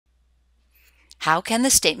How can the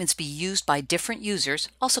statements be used by different users,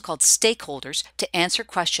 also called stakeholders, to answer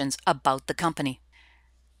questions about the company?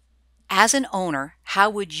 As an owner, how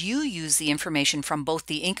would you use the information from both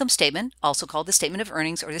the income statement, also called the statement of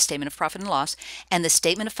earnings or the statement of profit and loss, and the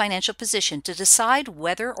statement of financial position to decide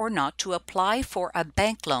whether or not to apply for a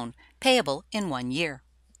bank loan payable in 1 year?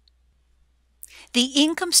 The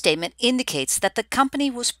income statement indicates that the company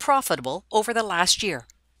was profitable over the last year.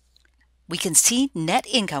 We can see net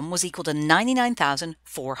income was equal to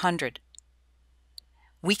 $99,400.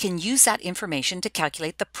 We can use that information to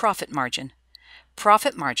calculate the profit margin.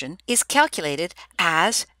 Profit margin is calculated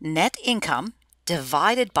as net income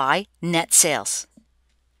divided by net sales.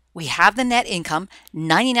 We have the net income,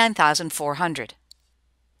 $99,400.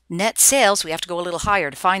 Net sales, we have to go a little higher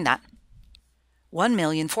to find that,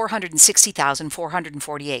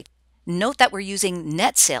 $1,460,448. Note that we're using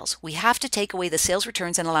net sales. We have to take away the sales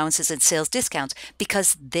returns and allowances and sales discounts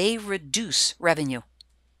because they reduce revenue.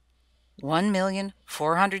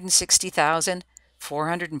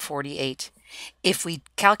 $1,460,448. If we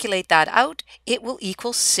calculate that out, it will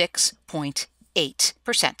equal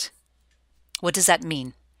 6.8%. What does that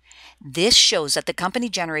mean? This shows that the company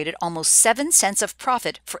generated almost 7 cents of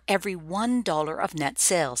profit for every $1 of net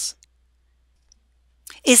sales.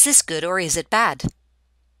 Is this good or is it bad?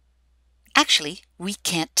 Actually, we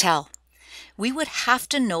can't tell. We would have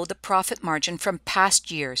to know the profit margin from past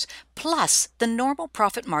years, plus the normal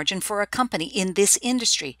profit margin for a company in this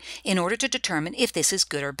industry, in order to determine if this is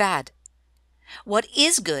good or bad. What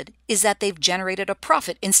is good is that they've generated a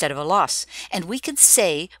profit instead of a loss, and we can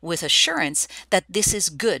say with assurance that this is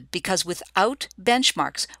good because without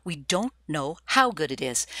benchmarks, we don't know how good it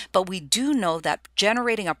is, but we do know that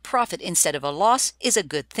generating a profit instead of a loss is a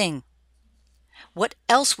good thing. What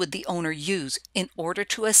else would the owner use in order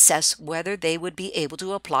to assess whether they would be able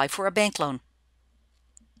to apply for a bank loan?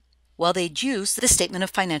 Well, they'd use the statement of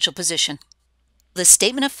financial position. The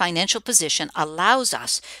statement of financial position allows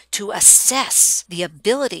us to assess the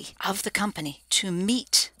ability of the company to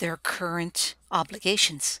meet their current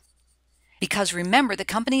obligations. Because remember, the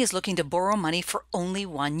company is looking to borrow money for only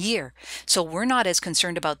 1 year. So we're not as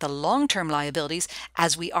concerned about the long-term liabilities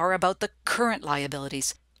as we are about the current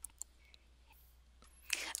liabilities.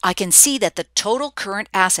 I can see that the total current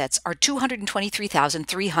assets are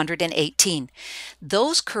 $223,318.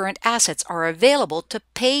 Those current assets are available to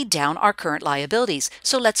pay down our current liabilities.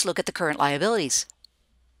 So let's look at the current liabilities.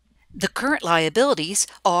 The current liabilities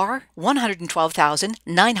are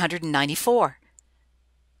 $112,994.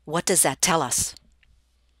 What does that tell us?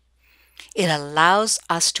 It allows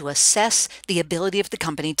us to assess the ability of the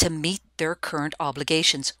company to meet their current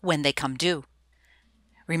obligations when they come due.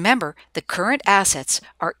 Remember, the current assets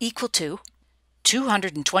are equal to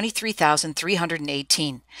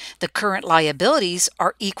 $223,318. The current liabilities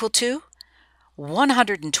are equal to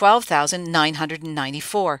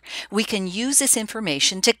 $112,994. We can use this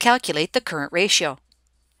information to calculate the current ratio.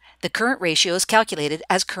 The current ratio is calculated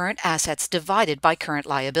as current assets divided by current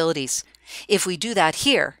liabilities. If we do that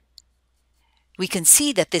here, we can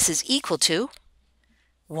see that this is equal to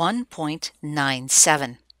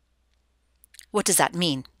 1.97. What does that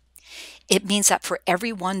mean? It means that for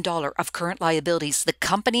every $1 of current liabilities, the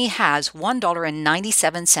company has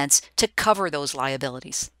 $1.97 to cover those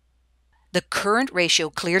liabilities. The current ratio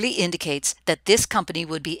clearly indicates that this company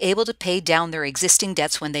would be able to pay down their existing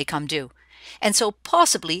debts when they come due, and so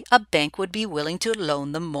possibly a bank would be willing to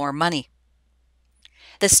loan them more money.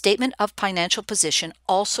 The statement of financial position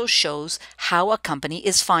also shows how a company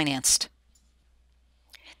is financed.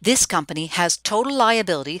 This company has total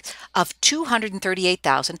liabilities of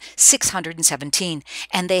 $238,617,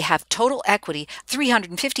 and they have total equity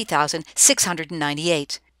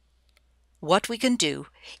 $350,698. What we can do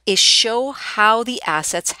is show how the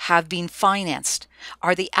assets have been financed.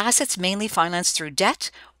 Are the assets mainly financed through debt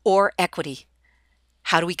or equity?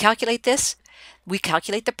 How do we calculate this? We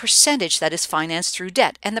calculate the percentage that is financed through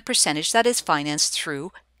debt and the percentage that is financed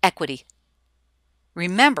through equity.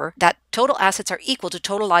 Remember that total assets are equal to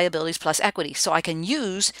total liabilities plus equity, so I can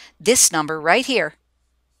use this number right here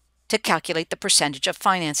to calculate the percentage of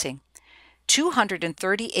financing.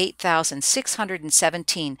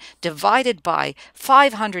 238,617 divided by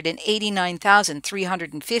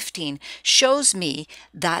 589,315 shows me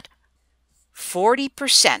that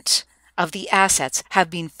 40% of the assets have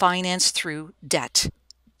been financed through debt.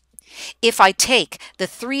 If I take the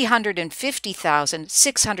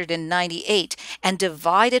 350,698 and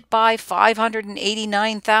divide it by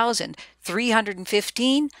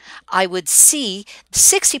 589,315, I would see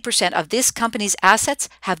 60% of this company's assets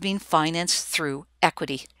have been financed through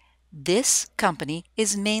equity. This company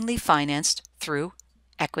is mainly financed through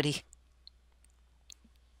equity.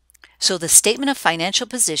 So the statement of financial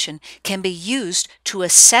position can be used to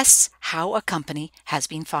assess how a company has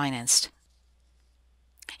been financed.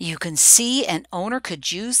 You can see an owner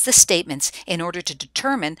could use the statements in order to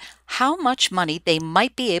determine how much money they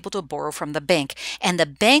might be able to borrow from the bank, and the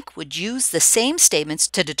bank would use the same statements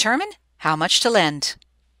to determine how much to lend.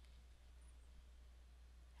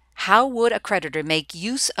 How would a creditor make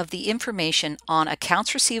use of the information on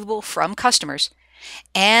accounts receivable from customers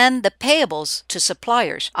and the payables to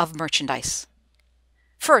suppliers of merchandise?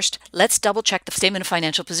 First, let's double check the statement of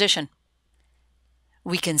financial position.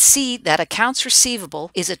 We can see that accounts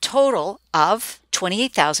receivable is a total of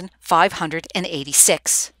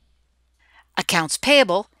 $28,586. Accounts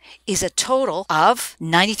payable is a total of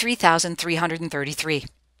 $93,333.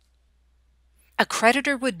 A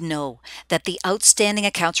creditor would know that the outstanding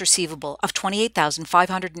accounts receivable of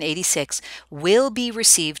 $28,586 will be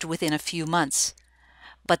received within a few months.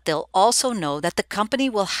 But they'll also know that the company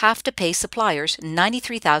will have to pay suppliers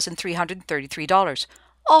 $93,333,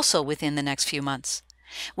 also within the next few months.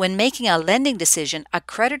 When making a lending decision, a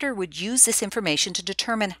creditor would use this information to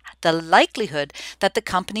determine the likelihood that the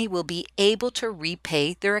company will be able to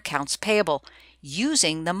repay their accounts payable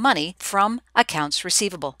using the money from accounts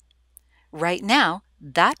receivable. Right now,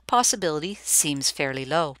 that possibility seems fairly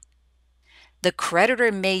low. The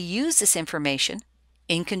creditor may use this information,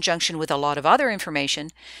 in conjunction with a lot of other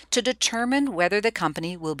information, to determine whether the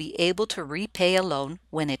company will be able to repay a loan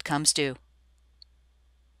when it comes due.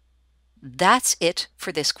 That's it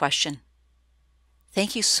for this question.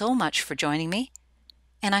 Thank you so much for joining me,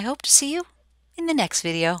 and I hope to see you in the next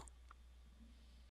video.